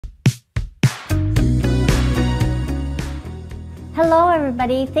Hello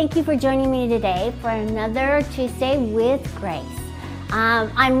everybody, thank you for joining me today for another Tuesday with Grace.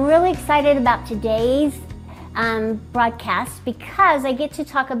 I'm really excited about today's broadcast because I get to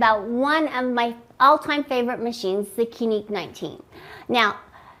talk about one of my all-time favorite machines, the Unique 19. Now,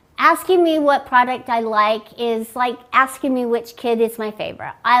 asking me what product I like is like asking me which kid is my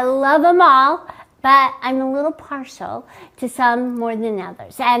favorite. I love them all, but I'm a little partial to some more than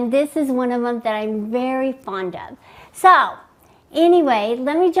others. And this is one of them that I'm very fond of. So, anyway,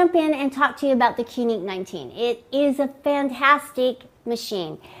 let me jump in and talk to you about the Unique 19. It is a fantastic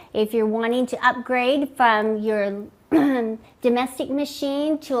machine. If you're wanting to upgrade from your domestic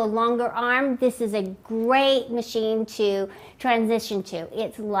machine to a longer arm, this is a great machine to transition to.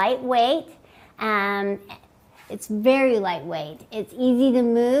 It's lightweight, it's very lightweight. It's easy to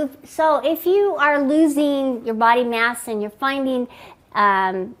move. So if you are losing your body mass and you're finding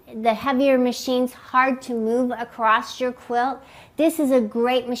the heavier machines hard to move across your quilt, this is a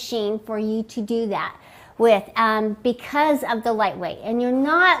great machine for you to do that with because of the lightweight. And you're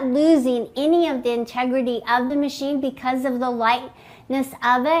not losing any of the integrity of the machine because of the lightness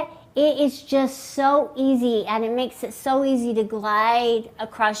of it. It is just so easy, and it makes it so easy to glide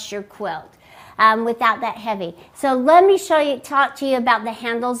across your quilt without that heavy. So let me talk to you about the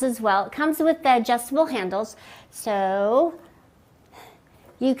handles as well. It comes with the adjustable handles. So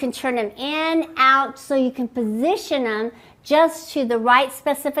you can turn them in, out, so you can position them just to the right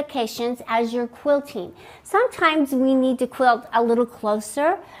specifications as you're quilting. Sometimes we need to quilt a little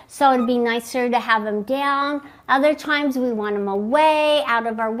closer, so it'd be nicer to have them down. Other times we want them away, out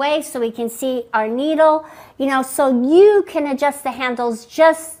of our way, so we can see our needle. You know, so you can adjust the handles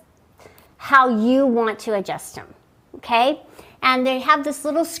just how you want to adjust them, okay? And they have this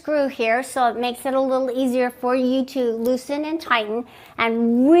little screw here, so it makes it a little easier for you to loosen and tighten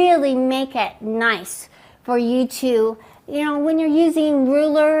and really make it nice for you to, you know, when you're using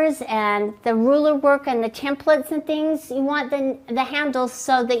rulers and the ruler work and the templates and things, you want the handles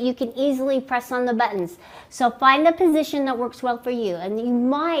so that you can easily press on the buttons. So find the position that works well for you. And you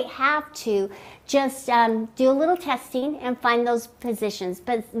might have to just do a little testing and find those positions,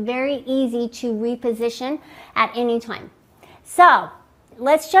 but it's very easy to reposition at any time. So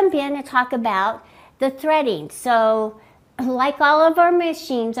let's jump in and talk about the threading. So like all of our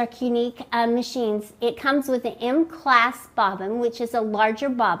machines, our Unique machines, it comes with an M-class bobbin, which is a larger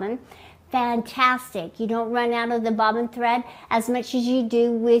bobbin. Fantastic. You don't run out of the bobbin thread as much as you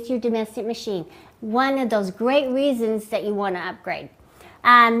do with your domestic machine. One of those great reasons that you want to upgrade.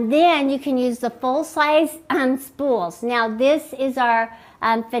 Then you can use the full-size spools. Now this is our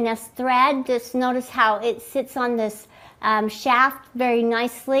finesse thread. Just notice how it sits on this shaft very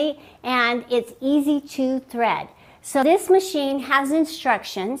nicely, and it's easy to thread. So this machine has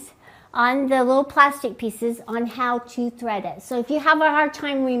instructions on the little plastic pieces on how to thread it. So if you have a hard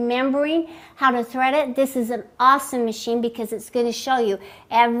time remembering how to thread it, this is an awesome machine because it's going to show you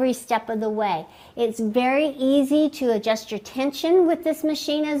every step of the way. It's very easy to adjust your tension with this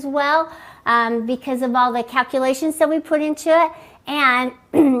machine as well because of all the calculations that we put into it. And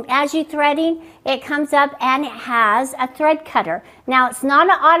as you're threading, it comes up and it has a thread cutter. Now it's not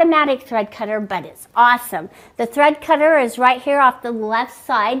an automatic thread cutter, but it's awesome. The thread cutter is right here off the left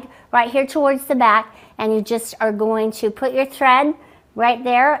side, right here towards the back, and you just are going to put your thread right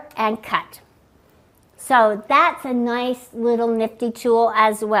there and cut. So that's a nice little nifty tool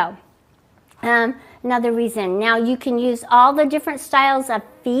as well. Another reason, now you can use all the different styles of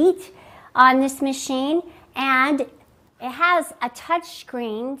feet on this machine, and it has a touch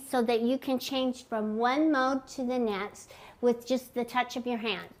screen so that you can change from one mode to the next with just the touch of your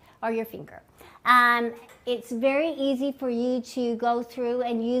hand or your finger. It's very easy for you to go through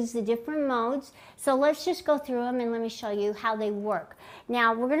and use the different modes. So let's just go through them and let me show you how they work.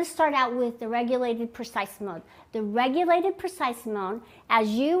 Now we're going to start out with the regulated precise mode. The regulated precise mode, as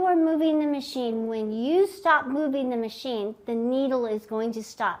you are moving the machine, when you stop moving the machine, the needle is going to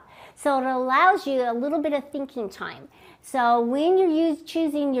stop. So it allows you a little bit of thinking time. So when you're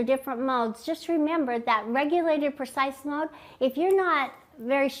choosing your different modes, just remember that regulated precise mode, if you're not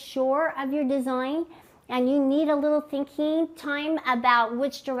very sure of your design and you need a little thinking time about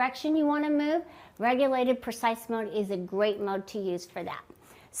which direction you want to move, regulated precise mode is a great mode to use for that.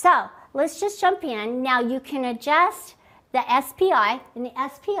 So let's just jump in. Now you can adjust the SPI, and the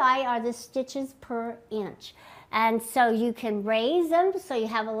SPI are the stitches per inch. And so you can raise them so you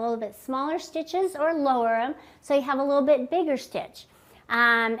have a little bit smaller stitches, or lower them so you have a little bit bigger stitch.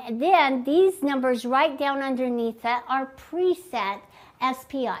 And then these numbers right down underneath that are preset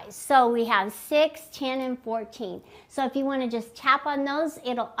SPIs. So we have 6, 10, and 14. So if you want to just tap on those,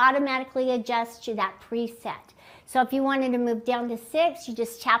 it'll automatically adjust to that preset. So if you wanted to move down to 6, you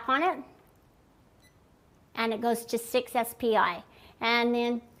just tap on it, and it goes to 6 SPI, and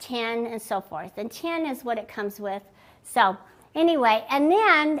then 10 and so forth. And 10 is what it comes with. So anyway, and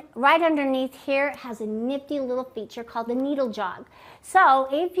then right underneath here it has a nifty little feature called the needle jog. So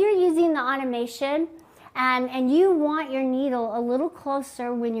if you're using the automation and you want your needle a little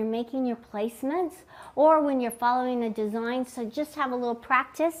closer when you're making your placements or when you're following a design, so just have a little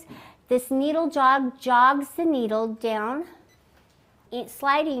practice. This needle jog jogs the needle down in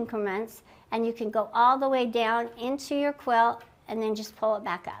slight increments, and you can go all the way down into your quilt and then just pull it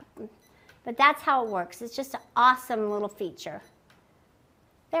back up. But that's how it works. It's just an awesome little feature.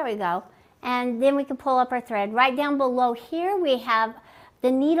 There we go. And then we can pull up our thread. Right down below here we have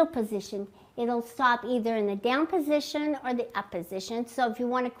the needle position. It'll stop either in the down position or the up position. So if you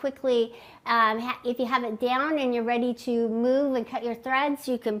want to quickly, if you have it down and you're ready to move and cut your threads,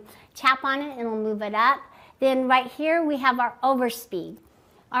 you can tap on it and it'll move it up. Then right here we have our overspeed.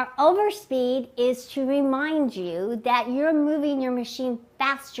 Our overspeed is to remind you that you're moving your machine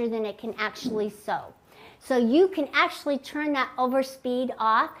faster than it can actually sew. So you can actually turn that overspeed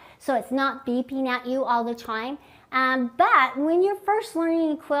off so it's not beeping at you all the time. But when you're first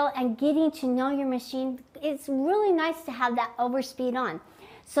learning a quilt and getting to know your machine, it's really nice to have that overspeed on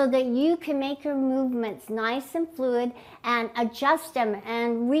so that you can make your movements nice and fluid and adjust them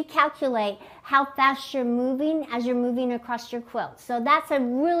and recalculate how fast you're moving as you're moving across your quilt. So that's a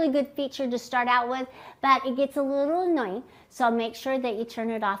really good feature to start out with, but it gets a little annoying. So make sure that you turn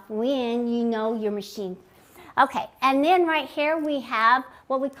it off when you know your machine. Okay, and then right here we have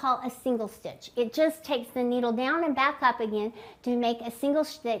what we call a single stitch. It just takes the needle down and back up again to make a single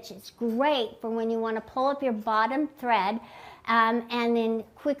stitch. It's great for when you want to pull up your bottom thread and then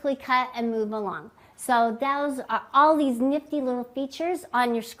quickly cut and move along. So those are all these nifty little features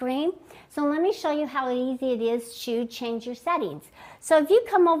on your screen. So let me show you how easy it is to change your settings. So if you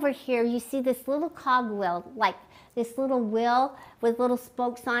come over here, you see this little cog wheel, like this little wheel with little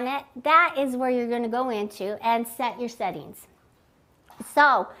spokes on it. That is where you're going to go into and set your settings.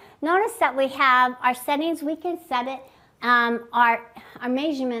 So notice that we have our settings. We can set it our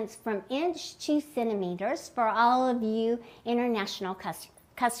measurements from inch to centimeters for all of you international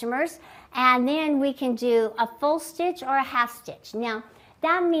customers. And then we can do a full stitch or a half stitch. Now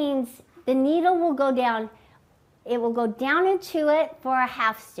that means the needle will go down. It will go down into it for a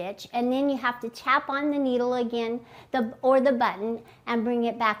half stitch, and then you have to tap on the needle again, or the button, and bring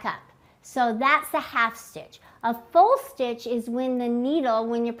it back up. So that's a half stitch. A full stitch is when the needle,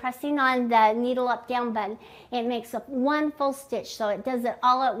 when you're pressing on the needle up down button, it makes up one full stitch. So it does it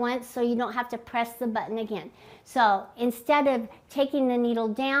all at once, so you don't have to press the button again. So instead of taking the needle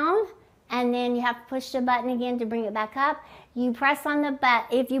down and then you have to push the button again to bring it back up, you press on the button.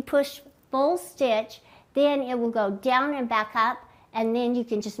 If you push full stitch, then it will go down and back up, and then you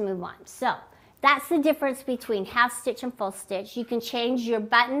can just move on. So that's the difference between half stitch and full stitch. You can change your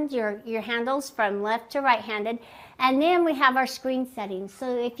buttons, your handles from left to right-handed. And then we have our screen settings.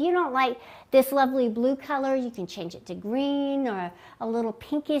 So if you don't like this lovely blue color, you can change it to green or a little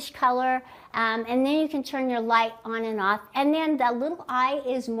pinkish color. And then you can turn your light on and off. And then the little eye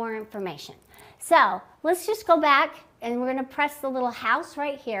is more information. So let's just go back, and we're going to press the little house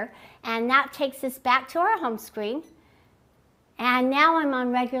right here, and that takes us back to our home screen. And now I'm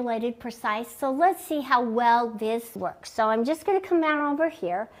on regulated precise, so let's see how well this works. So I'm just going to come down over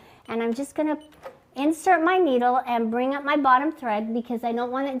here, and I'm just going to insert my needle and bring up my bottom thread because I don't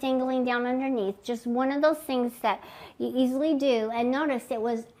want it dangling down underneath. Just one of those things that you easily do. And notice it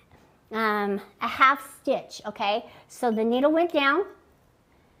was a half stitch, okay? So the needle went down,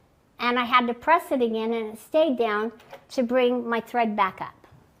 and I had to press it again, and it stayed down to bring my thread back up.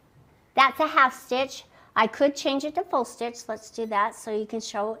 That's a half stitch. I could change it to full stitch. Let's do that so I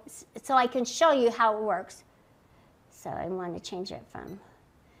can show you how it works. So I want to change it from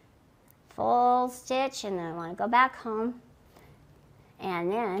full stitch, and then I want to go back home.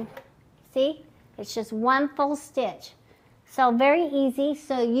 And then, see, it's just one full stitch. So very easy,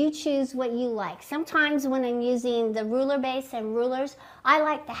 so you choose what you like. Sometimes when I'm using the ruler base and rulers, I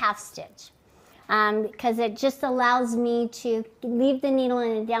like the half stitch because it just allows me to leave the needle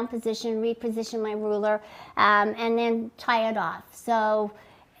in a down position, reposition my ruler, and then tie it off. So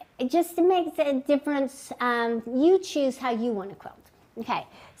it just makes a difference. You choose how you want to quilt. Okay,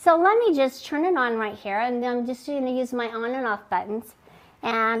 so let me just turn it on right here, and then I'm just going to use my on and off buttons.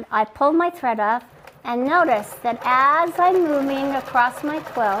 And I pull my thread up. And notice that as I'm moving across my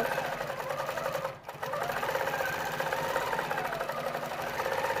quilt,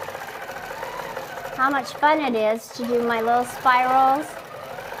 how much fun it is to do my little spirals.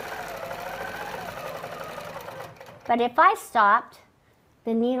 But if I stopped,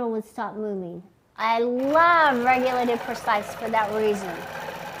 the needle would stop moving. I love regulated precise for that reason.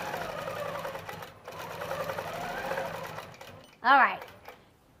 All right,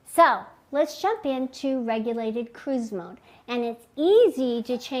 so let's jump into regulated cruise mode. And it's easy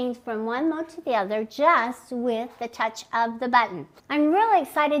to change from one mode to the other just with the touch of the button. I'm really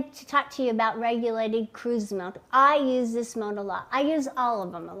excited to talk to you about regulated cruise mode. I use this mode a lot. I use all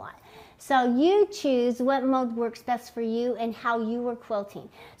of them a lot. So you choose what mode works best for you and how you are quilting.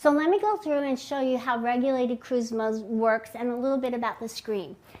 So let me go through and show you how regulated cruise mode works and a little bit about the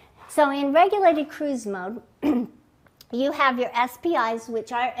screen. So in regulated cruise mode, you have your SPIs,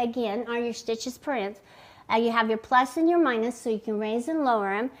 which are, again, are your stitches per inch. You have your plus and your minus, so you can raise and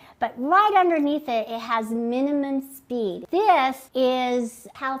lower them. But right underneath it, it has minimum speed. This is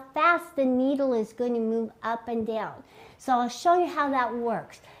how fast the needle is going to move up and down. So I'll show you how that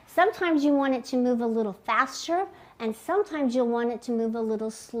works. Sometimes you want it to move a little faster, and sometimes you'll want it to move a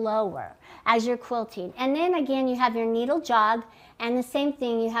little slower as you're quilting. And then again, you have your needle jog, and the same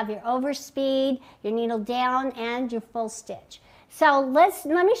thing, you have your overspeed, your needle down, and your full stitch. So let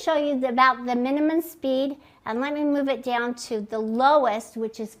me show you about the minimum speed, and let me move it down to the lowest,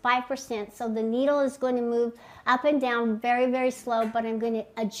 which is 5%. So the needle is going to move up and down very, very slow, but I'm going to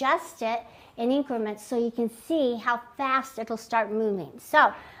adjust it in increments so you can see how fast it'll start moving.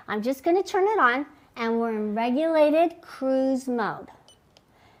 So I'm just going to turn it on, and we're in regulated cruise mode.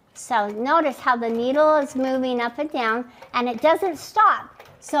 So notice how the needle is moving up and down, and it doesn't stop.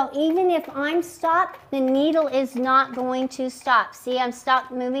 So even if I'm stopped, the needle is not going to stop. See, I'm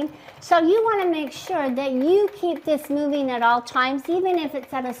stopped moving. So you want to make sure that you keep this moving at all times, even if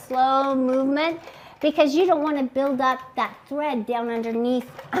it's at a slow movement, because you don't want to build up that thread down underneath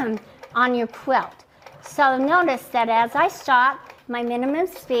on your quilt. So notice that as I stop my minimum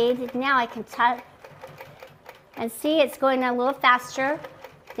speed, now I can touch and see it's going a little faster.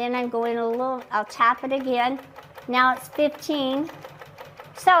 Then I'm going a little, I'll tap it again. Now it's 15.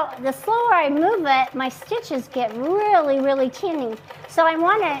 So the slower I move it, my stitches get really, really teeny. So I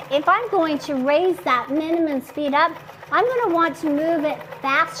want to, if I'm going to raise that minimum speed up, I'm going to want to move it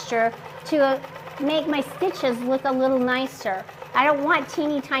faster to make my stitches look a little nicer. I don't want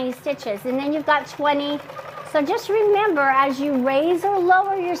teeny tiny stitches. And then you've got 20. So just remember as you raise or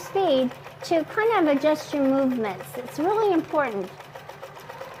lower your speed to kind of adjust your movements. It's really important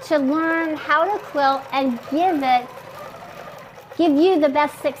to learn how to quilt and give you the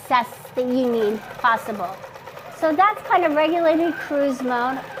best success that you need possible. So that's kind of regulated cruise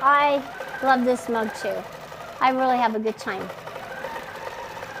mode. I love this mode too. I really have a good time.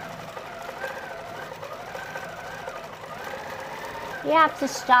 You have to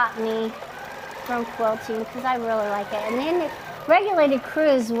stop me from quilting because I really like it. And then regulated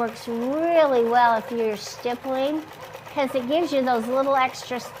cruise works really well if you're stippling because it gives you those little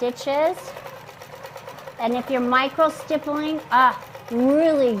extra stitches. And if you're micro stippling,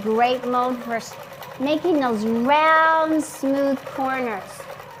 really great mode for making those round, smooth corners.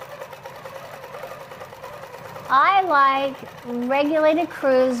 I like regulated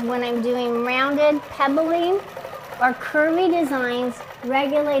cruise when I'm doing rounded pebbling or curvy designs,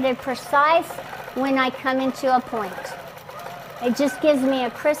 regulated precise when I come into a point. It just gives me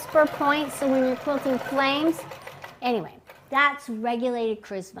a crisper point, so when you're quilting flames, anyway, that's regulated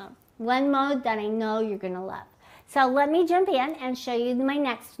cruise mode. One mode that I know you're going to love. So let me jump in and show you my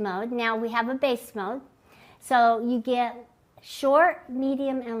next mode. Now we have a base mode. So you get short,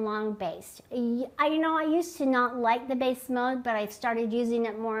 medium, and long base. I used to not like the base mode, but I've started using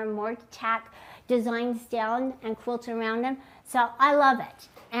it more and more to tack designs down and quilt around them. So I love it.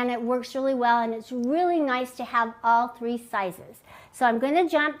 And it works really well, and it's really nice to have all three sizes. So I'm going to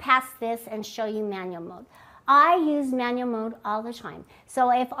jump past this and show you manual mode. I use manual mode all the time. So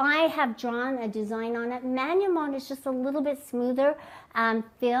if I have drawn a design on it, manual mode is just a little bit smoother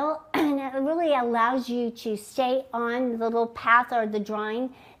feel, and it really allows you to stay on the little path or the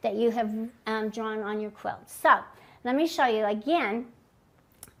drawing that you have drawn on your quilt. So let me show you again.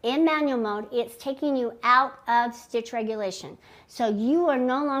 In manual mode, it's taking you out of stitch regulation. So you are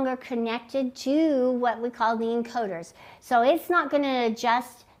no longer connected to what we call the encoders. So it's not going to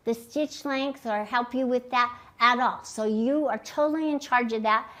adjust the stitch length or help you with that at all. So you are totally in charge of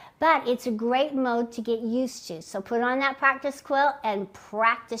that, but it's a great mode to get used to. So put on that practice quilt and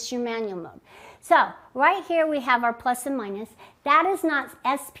practice your manual mode. So right here we have our plus and minus. That is not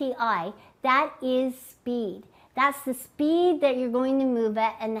SPI, that is speed. That's the speed that you're going to move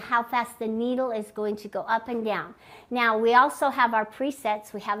at and how fast the needle is going to go up and down. Now, we also have our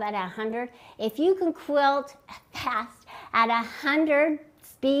presets. We have it at 100. If you can quilt fast at 100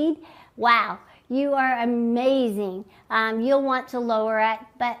 speed, wow, you are amazing. You'll want to lower it,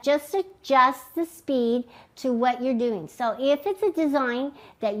 but just adjust the speed to what you're doing. So if it's a design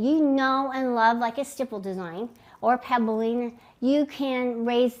that you know and love, like a stipple design or pebbling, you can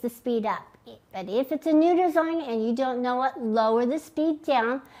raise the speed up. But if it's a new design and you don't know it, lower the speed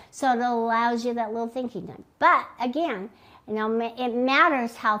down so it allows you that little thinking time. But again, you know, it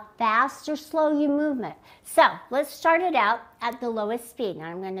matters how fast or slow you move it. So let's start it out at the lowest speed. Now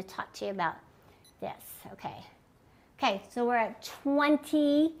I'm going to talk to you about this. Okay, so we're at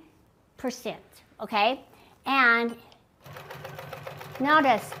 20%. Okay, and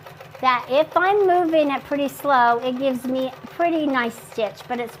notice that if I'm moving it pretty slow, it gives me a pretty nice stitch,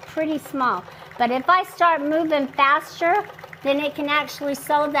 but it's pretty small. But if I start moving faster, then it can actually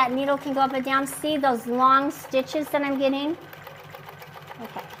sew, that needle can go up and down. See those long stitches that I'm getting?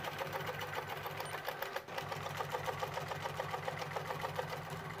 Okay.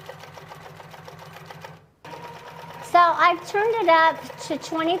 So I've turned it up to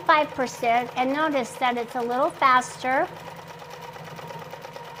 25%, and notice that it's a little faster.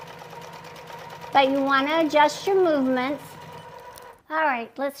 But you want to adjust your movements. All right,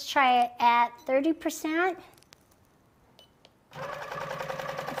 let's try it at 30%.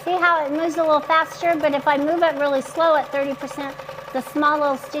 See how it moves a little faster, but if I move it really slow at 30%, the small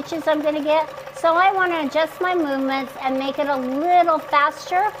little stitches I'm going to get. So I want to adjust my movements and make it a little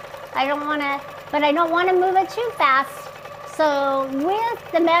faster. I don't want to, but I don't want to move it too fast. So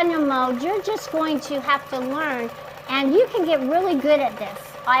with the manual mode, you're just going to have to learn, and you can get really good at this,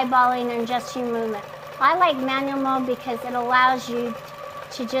 eyeballing and adjusting movement. I like manual mode because it allows you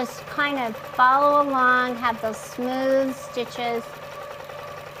to just kind of follow along, have those smooth stitches.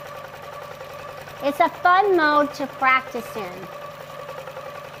 It's a fun mode to practice in.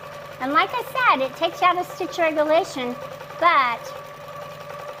 And like I said, it takes you out of stitch regulation, but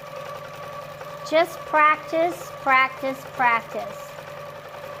just practice, practice, practice.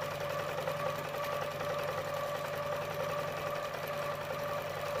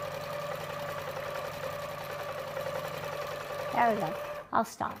 There we go. I'll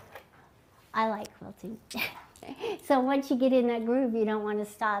stop. I like quilting. So once you get in that groove, you don't want to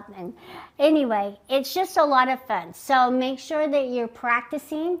stop. And anyway, it's just a lot of fun. So make sure that you're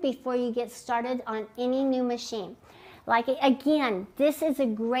practicing before you get started on any new machine. Like, again, this is a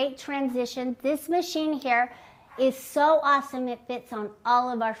great transition. This machine here is so awesome. It fits on all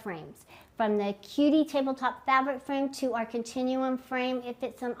of our frames. From the Cutie tabletop fabric frame to our continuum frame, it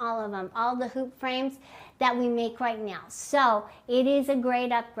fits on all of them, all the hoop frames that we make right now. So it is a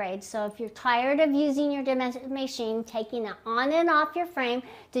great upgrade. So if you're tired of using your domestic machine, taking it on and off your frame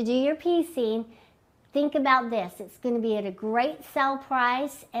to do your piecing, think about this. It's going to be at a great sell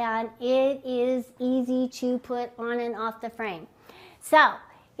price, and it is easy to put on and off the frame. So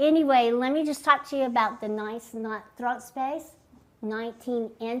anyway, let me just talk to you about the nice knot throat space.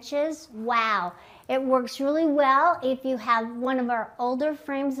 19 inches. Wow. It works really well if you have one of our older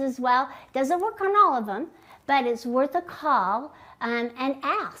frames as well. Doesn't work on all of them, but it's worth a call and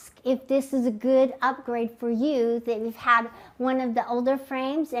ask if this is a good upgrade for you, that you've had one of the older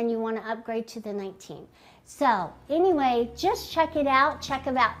frames and you want to upgrade to the 19. So anyway, just check it out. Check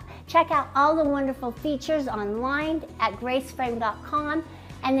out all the wonderful features online at graceframe.com,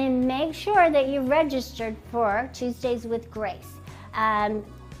 and then make sure that you're registered for Tuesdays with Grace.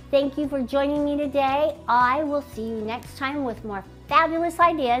 Thank you for joining me today. I will see you next time with more fabulous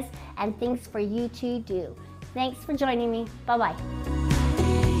ideas and things for you to do. Thanks for joining me. Bye-bye.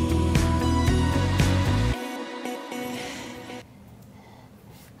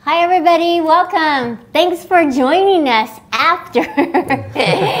 Hi everybody, welcome. Thanks for joining us after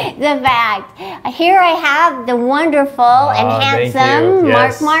the fact. Here I have the wonderful and handsome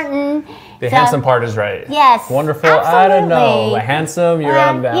Mark Martin. The handsome part is right. Yes. Wonderful, absolutely. I don't know. Handsome, you're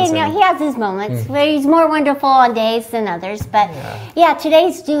on dancing. You know, he has his moments where he's more wonderful on days than others. But yeah,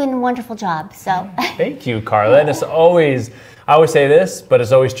 today's doing a wonderful job. So thank you, Karla. And it's always, I always say this, but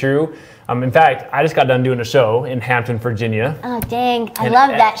it's always true. In fact, I just got done doing a show in Hampton, Virginia. Oh, dang. I love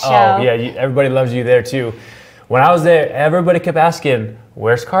that show. Oh, yeah. Everybody loves you there, too. When I was there, everybody kept asking,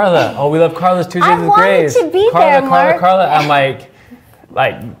 where's Karla? Oh, we love Karla's Tuesdays with Grace. I wanted to be there, Mark. Karla. I'm like,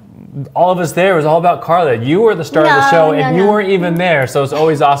 all of us there, it was all about Karla. You were the star of the show, and you weren't even there. So it's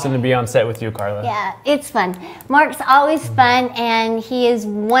always awesome to be on set with you, Karla. Yeah, it's fun. Mark's always fun, and he is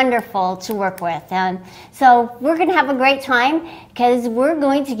wonderful to work with. And so we're going to have a great time because we're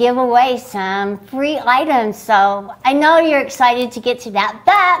going to give away some free items. So I know you're excited to get to that.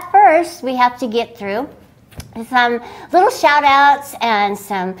 But first, we have to get through some little shout outs and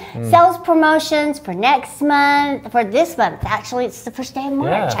some sales promotions for next month, for this month. Actually, it's the first day of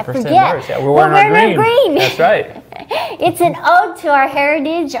March. I forget. Yeah, we're wearing our green. That's right. It's an ode to our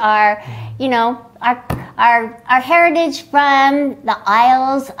heritage, our heritage from the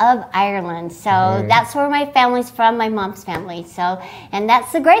Isles of Ireland. So that's where my family's from, my mom's family. So, and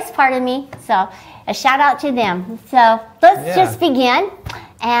that's the Grace part of me. So a shout out to them. So let's just begin.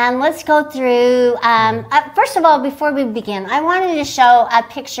 And let's go through, first of all, before we begin, I wanted to show a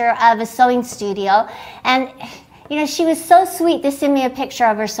picture of a sewing studio. And, you know, she was so sweet to send me a picture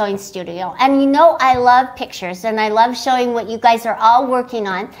of her sewing studio. And you know I love pictures, and I love showing what you guys are all working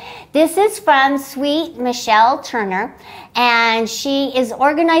on. This is from Sweet Michelle Turner. And she is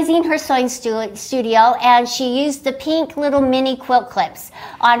organizing her sewing studio, and she used the pink little mini quilt clips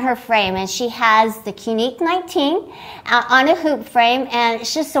on her frame, and she has the Unique 19 on a hoop frame, and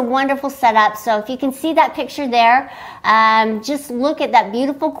it's just a wonderful setup. So if you can see that picture there, just look at that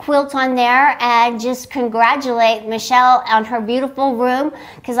beautiful quilt on there, and just congratulate Michelle on her beautiful room,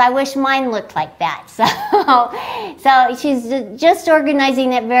 because I wish mine looked like that. So she's just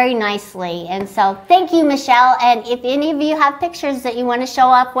organizing it very nicely, and so thank you, Michelle. And if any of you have pictures that you want to show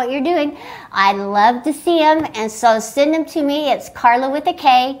off what you're doing, I'd love to see them, and so send them to me. It's Karla with a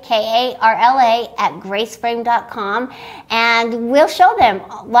K, Karla at graceframe.com, and we'll show them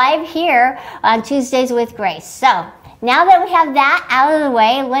live here on Tuesdays with Grace. So now that we have that out of the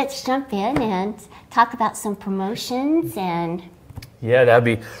way, let's jump in and talk about some promotions. And yeah,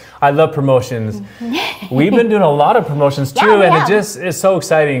 I love promotions. We've been doing a lot of promotions too, and it just is so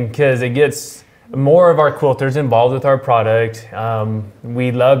exciting because it gets more of our quilters involved with our product.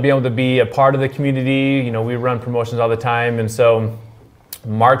 We love being able to be a part of the community. You know, we run promotions all the time, and so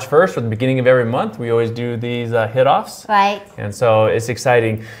March 1st, or the beginning of every month, we always do these hit-offs. Right. And so it's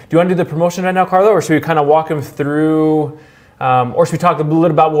exciting. Do you want to do the promotion right now, Karla, or should we kind of walk them through, or should we talk a little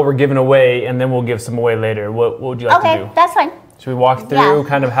about what we're giving away, and then we'll give some away later? What would you like to do? Okay, that's fine. Should we walk through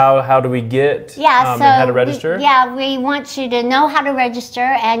kind of how do we get and how to register? We want you to know how to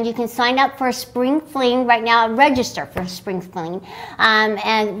register, and you can sign up for Spring Fling right now. Register for Spring Fling.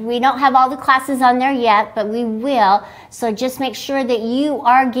 And we don't have all the classes on there yet, but we will. So just make sure that you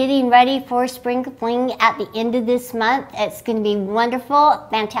are getting ready for Spring Fling at the end of this month. It's going to be wonderful,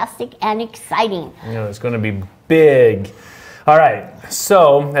 fantastic, and exciting. You know, it's going to be big. All right,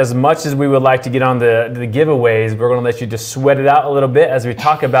 so as much as we would like to get on the giveaways, we're going to let you just sweat it out a little bit as we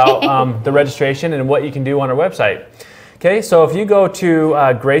talk about the registration and what you can do on our website. Okay, so if you go to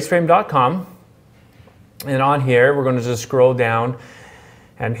graceframe.com, and on here, we're going to just scroll down,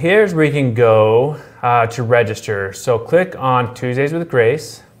 and here's where you can go to register. So click on Tuesdays with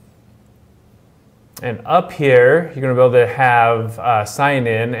Grace, and up here, you're going to be able to have sign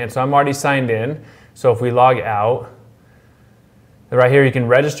in, and so I'm already signed in, so if we log out, right here, you can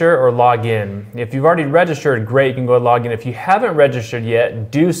register or log in. If you've already registered, great, you can go log in. If you haven't registered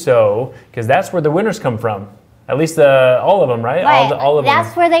yet, do so, because that's where the winners come from. At least all of them, right? All of them.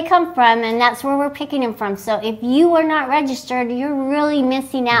 That's where they come from, and that's where we're picking them from. So if you are not registered, you're really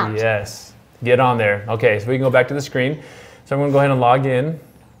missing out. Yes, get on there. Okay, so we can go back to the screen. So I'm going to go ahead and log in.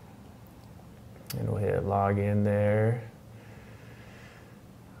 And we'll hit log in there.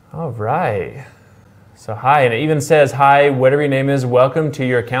 All right. So hi, and it even says, hi, whatever your name is, welcome to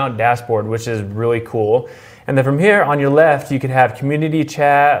your account dashboard, which is really cool. And then from here on your left, you can have community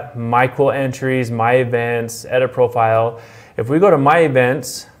chat, my quilt entries, my events, edit profile. If we go to my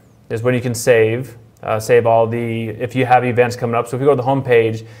events, is when you can save all the, if you have events coming up. So if you go to the home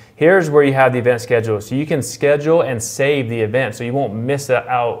page, here's where you have the event schedule. So you can schedule and save the event, so you won't miss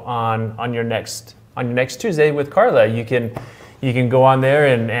out on your next Tuesday with Karla. You can go on there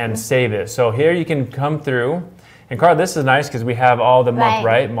and save it. So here you can come through. And Karla, this is nice because we have all the month,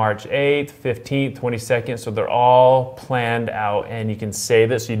 right? March 8th, 15th, 22nd. So they're all planned out, and you can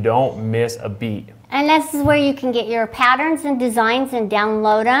save it so you don't miss a beat. And this is where you can get your patterns and designs and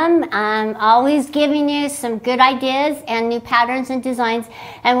download them. I'm always giving you some good ideas and new patterns and designs.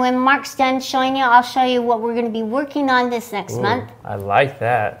 And when Mark's done showing you, I'll show you what we're going to be working on this next month. I like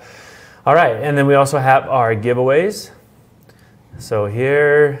that. All right, and then we also have our giveaways. So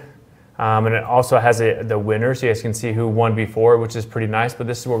here, and it also has the winner, so you guys can see who won before, which is pretty nice. But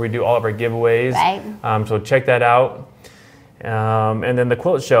this is where we do all of our giveaways. Right. So check that out. and then the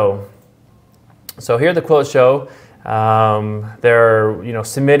quilt show. So here at the quilt show, they're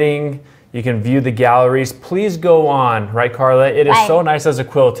submitting. You can view the galleries. Please go on, right, Karla? It is so nice as a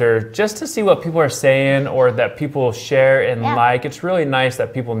quilter just to see what people are saying or that people share and like. It's really nice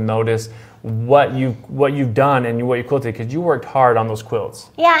that people notice what you've done and what you quilted, because you worked hard on those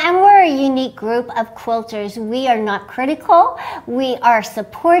quilts. Yeah, and we're a unique group of quilters. We are not critical, we are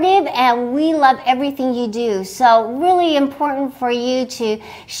supportive, and we love everything you do. So really important for you to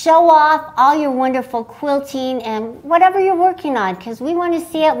show off all your wonderful quilting and whatever you're working on, because we want to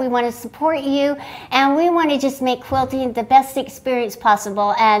see it, we want to support you, and we want to just make quilting the best experience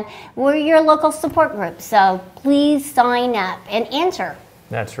possible. And we're your local support group, so please sign up and enter.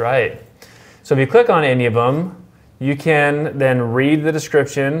 That's right. So if you click on any of them, you can then read the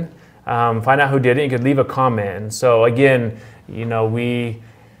description, find out who did it. You could leave a comment. So again, we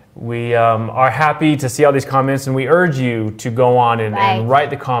are happy to see all these comments, and we urge you to go on and write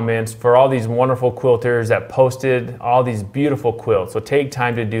the comments for all these wonderful quilters that posted all these beautiful quilts. So take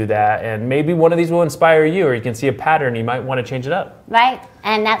time to do that, and maybe one of these will inspire you, or you can see a pattern you might want to change it up. Right,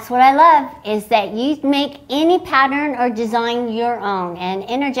 and that's what I love, is that you make any pattern or design your own and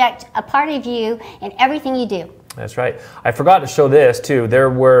interject a part of you in everything you do. That's right. I forgot to show this too. There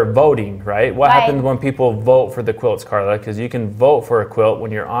were voting, right? What happens when people vote for the quilts, Karla? Because you can vote for a quilt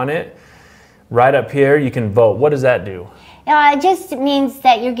when you're on it. Right up here, you can vote. What does that do? It just means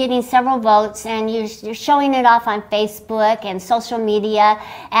that you're getting several votes, and you're showing it off on Facebook and social media,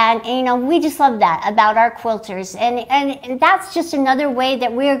 and we just love that about our quilters, and that's just another way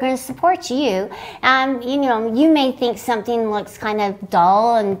that we are going to support you. You may think something looks kind of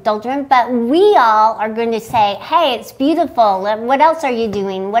dull and doldrum, but we all are going to say, hey, it's beautiful. What else are you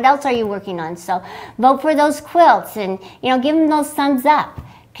doing? What else are you working on? So vote for those quilts, and give them those thumbs up,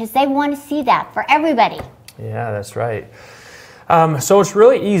 because they want to see that for everybody. Yeah, that's right. So it's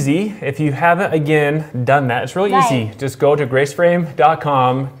really easy. If you haven't, again, done that, it's really easy. Just go to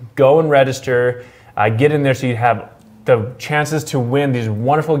graceframe.com, go and register, get in there so you have the chances to win these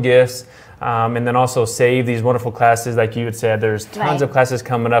wonderful gifts, and then also save these wonderful classes. Like you had said, there's tons of classes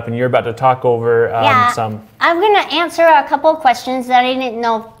coming up, and you're about to talk over some. I'm going to answer a couple of questions that I didn't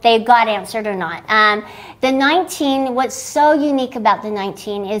know if they got answered or not. The 19, what's so unique about the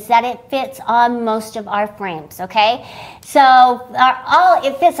 19 is that it fits on most of our frames, okay? So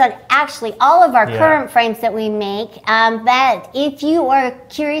it fits on actually all of our current frames that we make. But if you are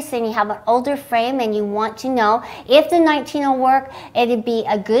curious and you have an older frame and you want to know if the 19 will work, it'd be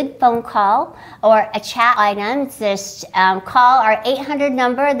a good phone call or a chat item. Just call our 800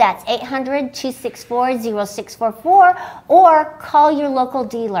 number, that's 800-264-0644, or call your local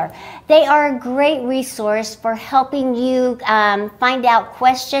dealer. They are a great resource for helping you find out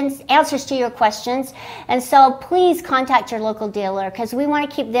answers to your questions. And so please contact your local dealer, because we want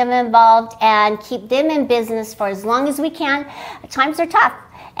to keep them involved and keep them in business for as long as we can. Times are tough.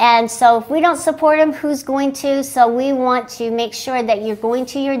 And so if we don't support them, who's going to? So we want to make sure that you're going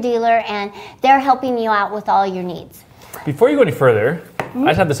to your dealer and they're helping you out with all your needs. Before you go any further, I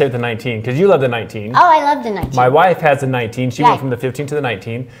just have to say with the 19, because you love the 19. Oh, I love the 19. My wife has the 19. She went from the 15 to the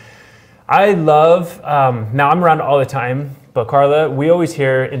 19. I love, now I'm around all the time, but Karla, we always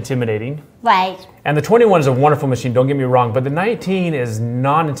hear intimidating. Right. And the 21 is a wonderful machine, don't get me wrong, but the 19 is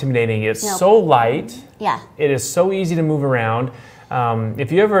non-intimidating. It's so light. Yeah. It is so easy to move around.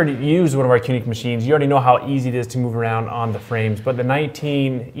 If you ever use one of our Unique machines, you already know how easy it is to move around on the frames. But the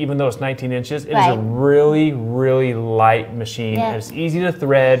 19, even though it's 19 inches, it is a really, really light machine. Yeah. It's easy to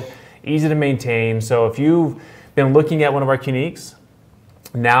thread, easy to maintain. So if you've been looking at one of our Uniques,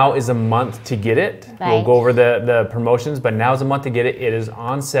 now is a month to get it. We'll go over the promotions, but now is a month to get it. It is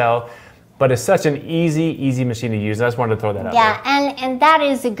on sale. But it's such an easy machine to use. I just wanted to throw that out there. Yeah, and that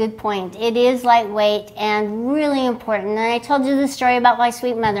is a good point. It is lightweight and really important. And I told you the story about my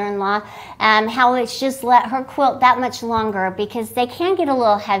sweet mother-in-law, how it's just let her quilt that much longer, because they can get a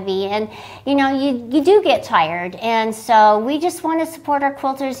little heavy, and you do get tired. And so we just want to support our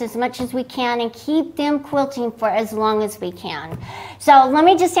quilters as much as we can and keep them quilting for as long as we can. So let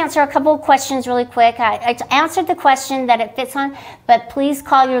me just answer a couple of questions really quick. I answered the question that it fits on, but please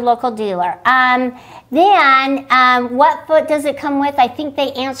call your local dealer. What foot does it come with? I think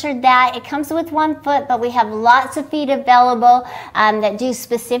they answered that. It comes with 1 foot, but we have lots of feet available that do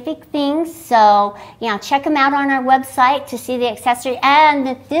specific things. So, check them out on our website to see the accessory.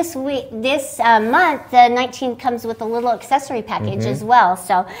 And this month, the 19 comes with a little accessory package as well.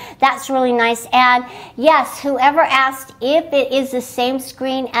 So that's really nice. And yes, whoever asked if it is the same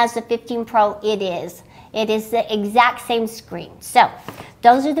screen as the 15 Pro, it is. It is the exact same screen. So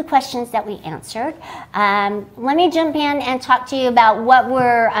those are the questions that we answered. Let me jump in and talk to you about what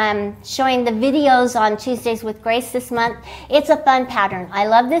we're showing the videos on Tuesdays with Grace this month. It's a fun pattern. I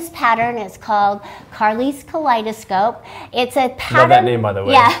love this pattern. It's called Carly's Kaleidoscope. It's a pattern. Love that name, by the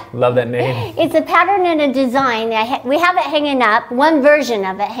way. Yeah. Love that name. It's a pattern and a design. We have it hanging up, one version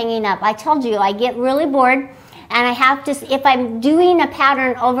of it hanging up. I told you, I get really bored. And I have to, if I'm doing a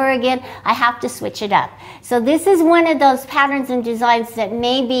pattern over again, I have to switch it up. So this is one of those patterns and designs that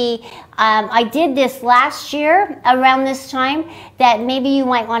maybe, I did this last year around this time, that maybe you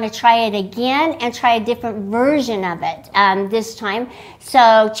might want to try it again and try a different version of it this time.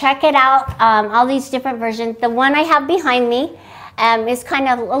 So check it out, all these different versions. The one I have behind me, it's kind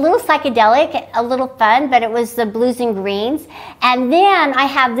of a little psychedelic, a little fun, but it was the blues and greens. And then I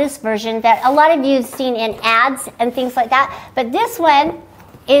have this version that a lot of you have seen in ads and things like that. But this one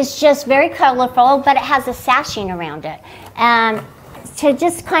is just very colorful, but it has a sashing around it. To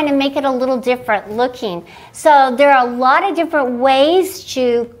just kind of make it a little different looking. So there are a lot of different ways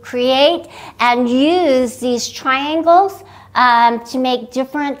to create and use these triangles to make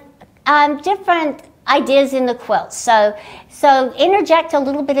different ideas in the quilt. So interject a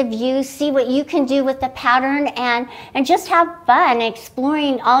little bit of you, see what you can do with the pattern, and just have fun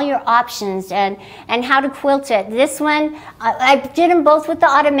exploring all your options and how to quilt it. This one, I did them both with the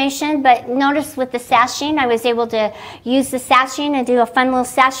automation, but notice with the sashing, I was able to use the sashing and do a fun little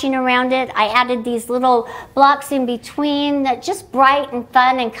sashing around it. I added these little blocks in between that just bright and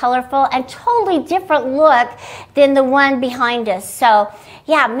fun and colorful and totally different look than the one behind us. So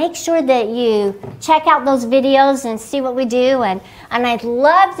yeah, make sure that you check out those videos and see what we do, and I'd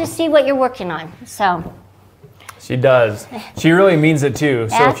love to see what you're working on. So she does. She really means it too.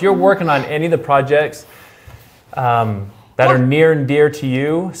 So if you're working on any of the projects that are near and dear to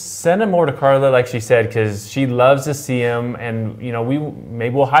you, send them over to Karla, like she said, because she loves to see them, and you know,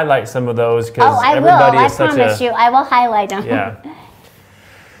 maybe we'll highlight some of those because everybody is such a. I promise you, I will highlight them. Yeah.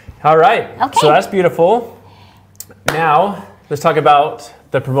 All right. Okay. So that's beautiful. Now let's talk about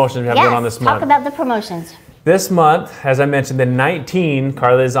the promotions we have going on this month. Talk about the promotions. This month, as I mentioned, the 19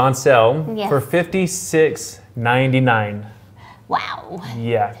 Karla is on sale for $56.99. Wow.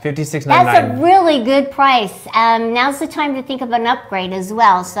 Yeah, $56.99. That's a really good price. Now's the time to think of an upgrade as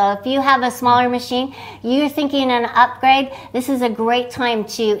well. So if you have a smaller machine, you're thinking an upgrade, this is a great time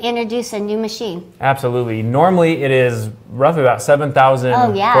to introduce a new machine. Absolutely. Normally it is roughly about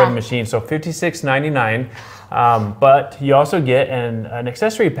 $7,000 for the machine, so $56.99. But you also get an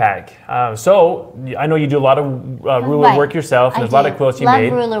accessory pack. So I know you do a lot of ruler work yourself, and there's a lot of quilts you made.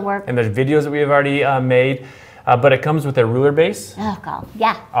 Love ruler work. And there's videos that we have already made. But it comes with a ruler base. Oh God,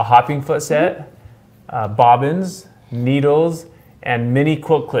 yeah. A hopping foot set, bobbins, needles, and mini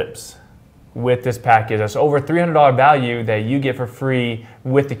quilt clips with this package. That's over $300 value that you get for free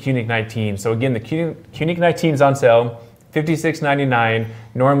with the Q-Nick 19. So again, the Q-Nick 19 is on sale, $56.99.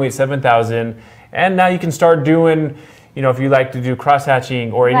 Normally it's $7,000. And now you can start doing, you know, if you like to do cross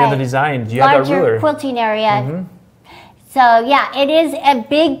hatching or any other designs, you have that ruler. Larger quilting area. So yeah, it is a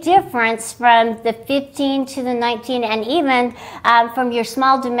big difference from the 15 to the 19, and even from your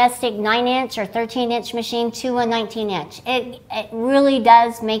small domestic 9-inch or 13-inch machine to a 19-inch. It really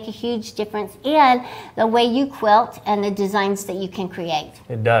does make a huge difference in the way you quilt and the designs that you can create.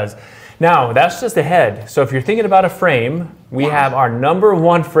 It does. Now, that's just the head. So if you're thinking about a frame, we have our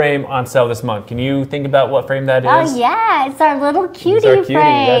 #1 frame on sale this month. Can you think about what frame that is? Oh yeah, it's our little cutie frame.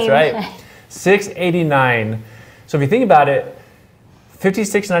 That's right. $689. So if you think about it,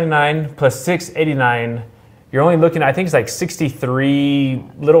 $56.99 plus $689, you're only looking, I think it's like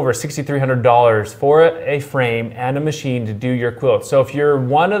little over $6,300 for a frame and a machine to do your quilt. So if you're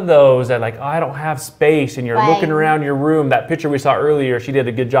one of those that like, oh, I don't have space, and you're looking around your room, that picture we saw earlier, she did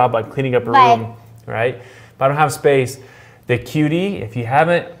a good job by cleaning up her room, right? If I don't have space, the Cutie, if you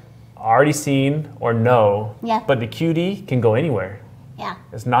haven't already seen or know, but the Cutie can go anywhere. Yeah.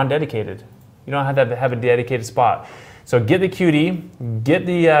 It's non-dedicated. You don't have to have a dedicated spot. So get the Cutie, get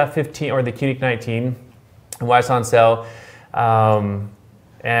the 15 or the Q-Nick 19, while it's on sale, and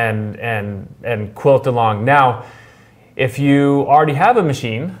quilt along. Now, if you already have a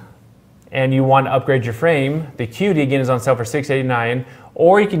machine and you want to upgrade your frame, the Cutie again is on sale for $689,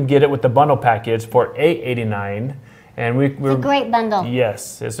 or you can get it with the bundle package for $889. And it's a great bundle.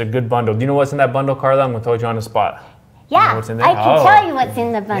 Yes, it's a good bundle. Do you know what's in that bundle, Karla? I'm going to throw you on the spot. Yeah, what's in there? I can tell you what's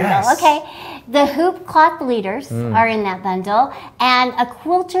in the bundle. Yes. Okay, the hoop cloth leaders are in that bundle, and a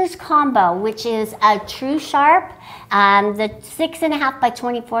quilter's combo, which is a true sharp, the 6.5 by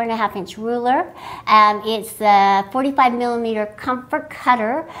 24.5 inch ruler. It's the 45 millimeter comfort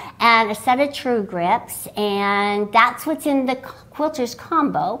cutter and a set of true grips, and that's what's in the quilter's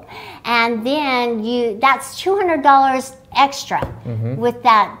combo. And then that's $200 extra with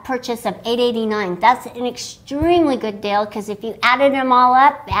that purchase of $889. That's an extremely good deal, because if you added them all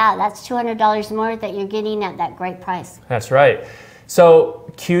up, that's $200 more that you're getting at that great price. That's right. So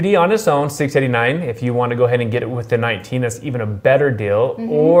Cutie on its own, $689. If you want to go ahead and get it with the 19, that's even a better deal.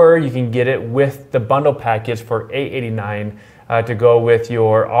 Or you can get it with the bundle package for $889 to go with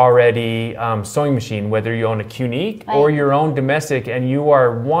your already sewing machine, whether you own a Cunique or your own domestic, and you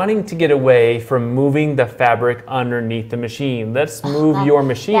are wanting to get away from moving the fabric underneath the machine. Let's move your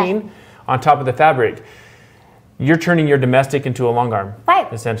machine on top of the fabric. You're turning your domestic into a long arm,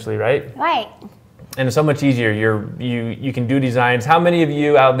 essentially, right? Right. And it's so much easier. You can do designs. How many of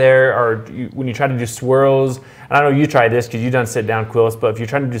you out there are, when you try to do swirls, and I know you try this because you've done sit down quilts, but if you're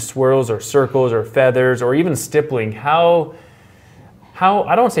trying to do swirls or circles or feathers or even stippling, how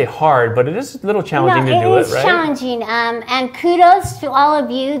I don't say hard, but it is a little challenging to do it, right? It is challenging, and kudos to all of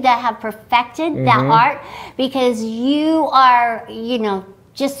you that have perfected that art, because you are,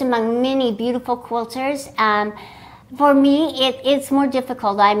 just among many beautiful quilters. For me, it's more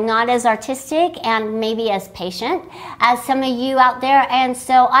difficult. I'm not as artistic and maybe as patient as some of you out there, and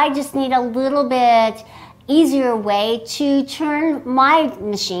so I just need a little bit easier way to turn my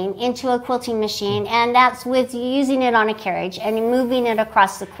machine into a quilting machine, and that's with using it on a carriage and moving it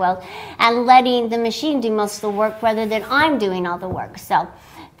across the quilt and letting the machine do most of the work rather than I'm doing all the work. So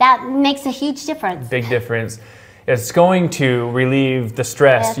that makes a huge difference. Big difference. It's going to relieve the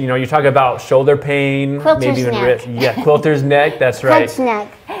stress. You talk about shoulder pain, quilter's maybe even neck. wrist. Yeah, quilter's neck, that's right. Quilter's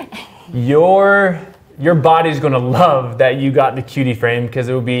neck. Your body's going to love that you got the Cutie frame, because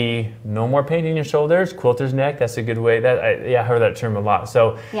it will be no more pain in your shoulders. Quilter's neck, that's a good way. I heard that term a lot.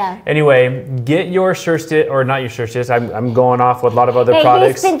 So anyway, get your Sure-Stitch, or not your Sure-Stitch, I'm going off with a lot of other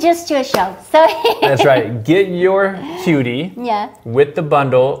products. He's been just to a show. So that's right. Get your Cutie with the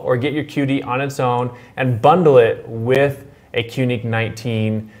bundle, or get your Cutie on its own and bundle it with a Cunique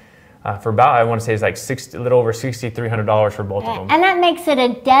 19 for about, I want to say it's like a little over $6,300 for both of them. And that makes it a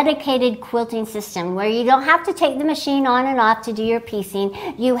dedicated quilting system where you don't have to take the machine on and off to do your piecing.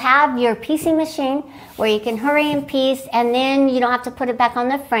 You have your piecing machine where you can hurry and piece, and then you don't have to put it back on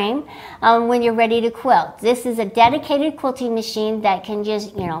the frame when you're ready to quilt. This is a dedicated quilting machine that can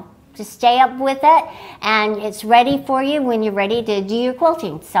just stay up with it, and it's ready for you when you're ready to do your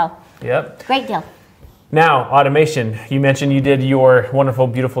quilting. So great deal. Now, automation. You mentioned you did your wonderful,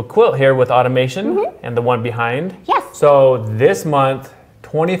 beautiful quilt here with automation and the one behind. Yes. So this month,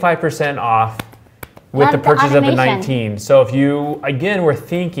 25% off with the purchase of the 19. So if you, again, were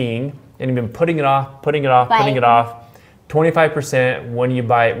thinking and you've been putting it off, 25% when you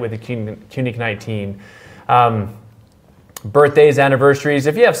buy it with the Cunique 19. Birthdays, anniversaries,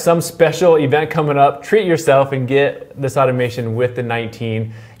 if you have some special event coming up, treat yourself and get this automation with the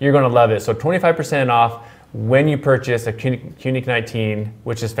 19. You're going to love it. So 25% off when you purchase a Cunique 19,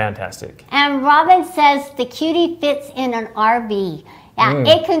 which is fantastic. And Robin says the Cutie fits in an RV. Yeah,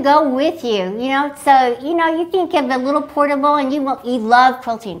 it can go with you, so, you think of a little portable, and you love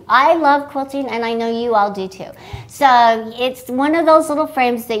quilting. I love quilting, and I know you all do too. So it's one of those little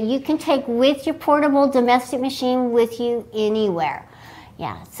frames that you can take with your portable domestic machine with you anywhere.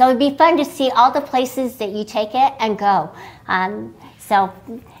 Yeah, so it'd be fun to see all the places that you take it and go. So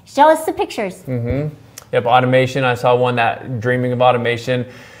show us the pictures. Yep, automation. I saw one dreaming of automation.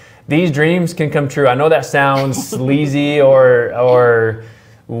 These dreams can come true. I know that sounds sleazy or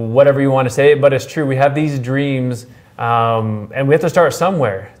whatever you want to say, but it's true. We have these dreams, and we have to start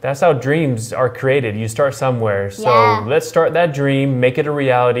somewhere. That's how dreams are created. You start somewhere. So let's start that dream, make it a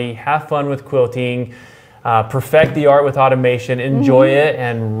reality, have fun with quilting, perfect the art with automation, enjoy it,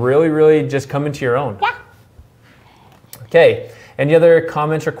 and really, really just come into your own. Yeah. Okay. Any other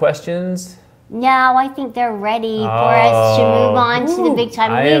comments or questions? No, I think they're ready for us to move on to the big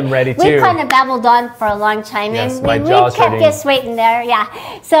time. I am ready too. We kind of babbled on for a long time, yes, and my we jaw's kept hurting. us waiting there.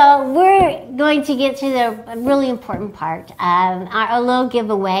 Yeah, so we're going to get to the really important part, our little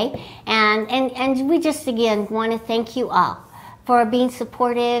giveaway, and we just again want to thank you all for being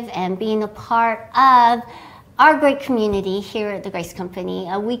supportive and being a part of our great community here at the Grace Company.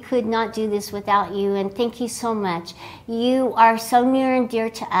 We could not do this without you, and thank you so much. You are so near and dear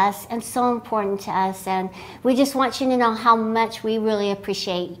to us and so important to us, and we just want you to know how much we really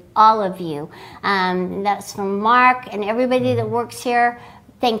appreciate all of you. That's from Mark and everybody that works here.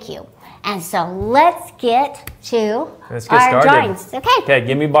 Thank you. And so let's get to our drawings. Okay,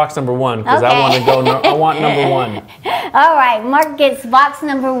 give me box number 1 because I want to go. I want number 1. All right, Mark gets box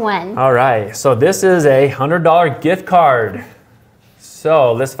number 1. All right, so this is a $100 gift card.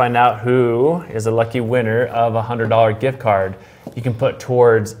 So let's find out who is a lucky winner of a $100 gift card. You can put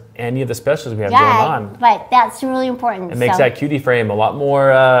towards any of the specials we have going on. But that's really important. It makes that cutie frame a lot more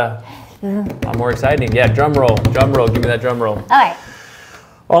exciting. Yeah, drum roll, give me that drum roll. All right.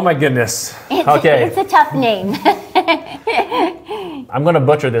 Oh my goodness. It's a tough name. I'm going to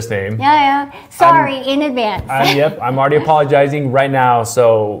butcher this name. Yeah. Sorry in advance. I'm already apologizing right now.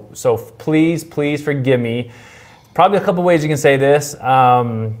 So please forgive me. Probably a couple ways you can say this.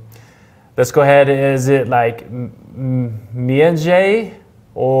 Let's go ahead. Is it like mienje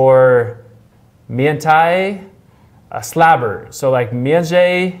or mientai slabber? So like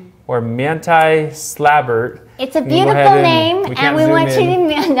mienje or mientai slabber. It's a beautiful name, and we want you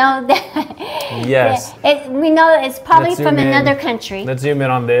to know that. Yes. We know it's probably from another country. Let's zoom in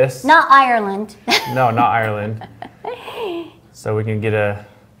on this. Not Ireland. No, not Ireland. So we can get a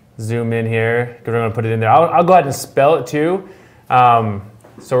zoom in here because we're going to put it in there. I'll go ahead and spell it too.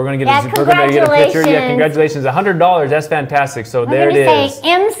 So we're going to get we're going to get a picture. Yeah, congratulations. $100. That's fantastic. So there it is. Say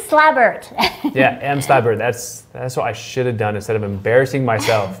M. Slabbert. Yeah, M. Slabbert. That's what I should have done instead of embarrassing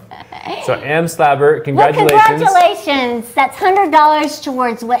myself. So M. Slabbert, congratulations. Well, congratulations. That's $100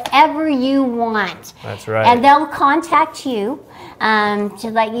 towards whatever you want. That's right. And they'll contact you to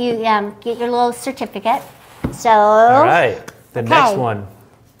let you get your little certificate. So. All right. The next one.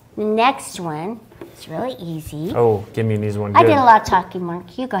 The next one. It's really easy. Oh, give me an easy one. I did a lot of talking,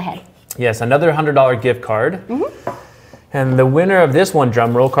 Mark. You go ahead. Yes, another $100 gift card. And the winner of this one,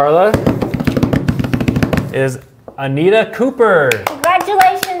 drum roll, Carla, is Anita Cooper.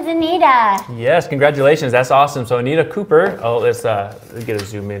 Congratulations, Anita. Yes, congratulations. That's awesome. So Anita Cooper. Oh, let's get a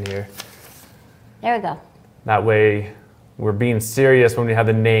zoom in here. There we go. That way, we're being serious when we have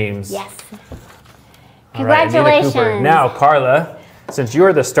the names. Yes. Congratulations. All right, Anita Cooper. Now, Carla, since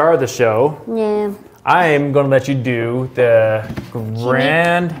you're the star of the show, I'm going to let you do the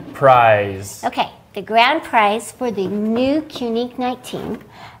grand prize. Okay, the grand prize for the new Unique 19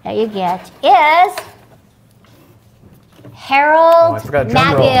 that you get is Harold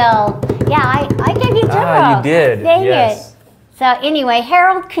Mathiel. Yeah, I gave you drum roll. You did. Dang it. So anyway,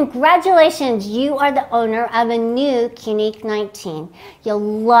 Harold, congratulations. You are the owner of a new Unique 19. You'll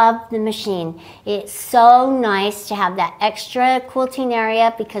love the machine. It's so nice to have that extra quilting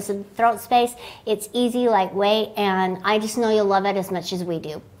area because of the throat space. It's easy, lightweight, and I just know you'll love it as much as we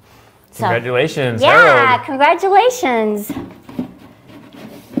do. So, congratulations, yeah, Harold. Congratulations.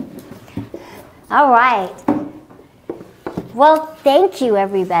 All right. Well, thank you,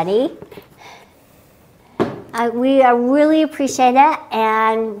 everybody. We really appreciate it,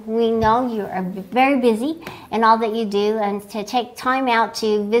 and we know you are very busy in all that you do, and to take time out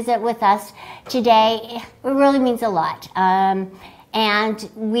to visit with us today, it really means a lot. And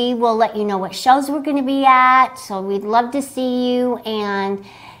we will let you know what shows we're going to be at, so we'd love to see you and,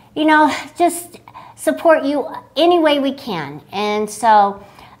 you know, just support you any way we can. And so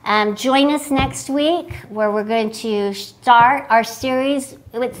join us next week where we're going to start our series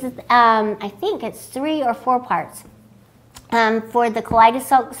with, I think it's 3 or 4 parts for the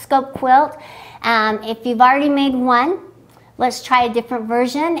Kaleidoscope quilt. If you've already made one, let's try a different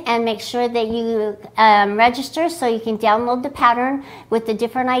version and make sure that you register so you can download the pattern with the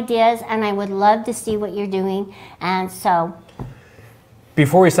different ideas, and I would love to see what you're doing. And so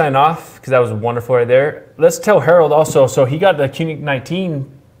before we sign off, because that was wonderful right there, let's tell Harold also, so he got the Unique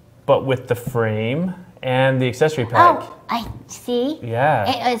 19 but with the frame and the accessory pack. Oh, I see.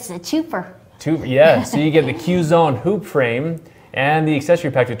 Yeah. It's a twofer. Yeah, so you get the Q-Zone hoop frame and the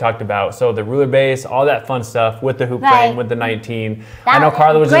accessory pack we talked about. So the ruler base, all that fun stuff with the hoop frame, with the 19. I know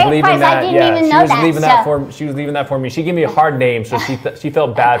Carla was just leaving that. I didn't even know that. She was leaving that for me. She gave me a hard name, so she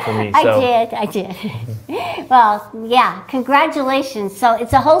felt bad for me. So. I did. Well, yeah, congratulations. So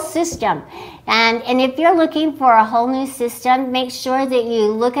it's a whole system. And if you're looking for a whole new system, make sure that you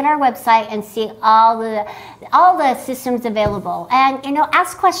look at our website and see all the systems available. And, you know,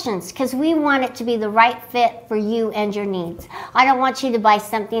 ask questions, because we want it to be the right fit for you and your needs. I don't want you to buy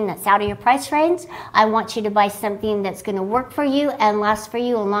something that's out of your price range. I want you to buy something that's going to work for you and last for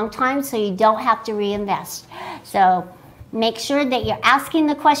you a long time so you don't have to reinvest. So Make sure that you're asking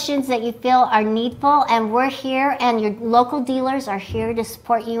the questions that you feel are needful, and we're here, and your local dealers are here to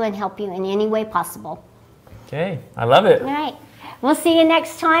support you and help you in any way possible. Okay, I love it. All right. We'll see you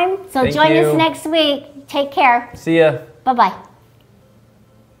next time. So Thank join you. us next week. Take care. See ya. Bye-bye.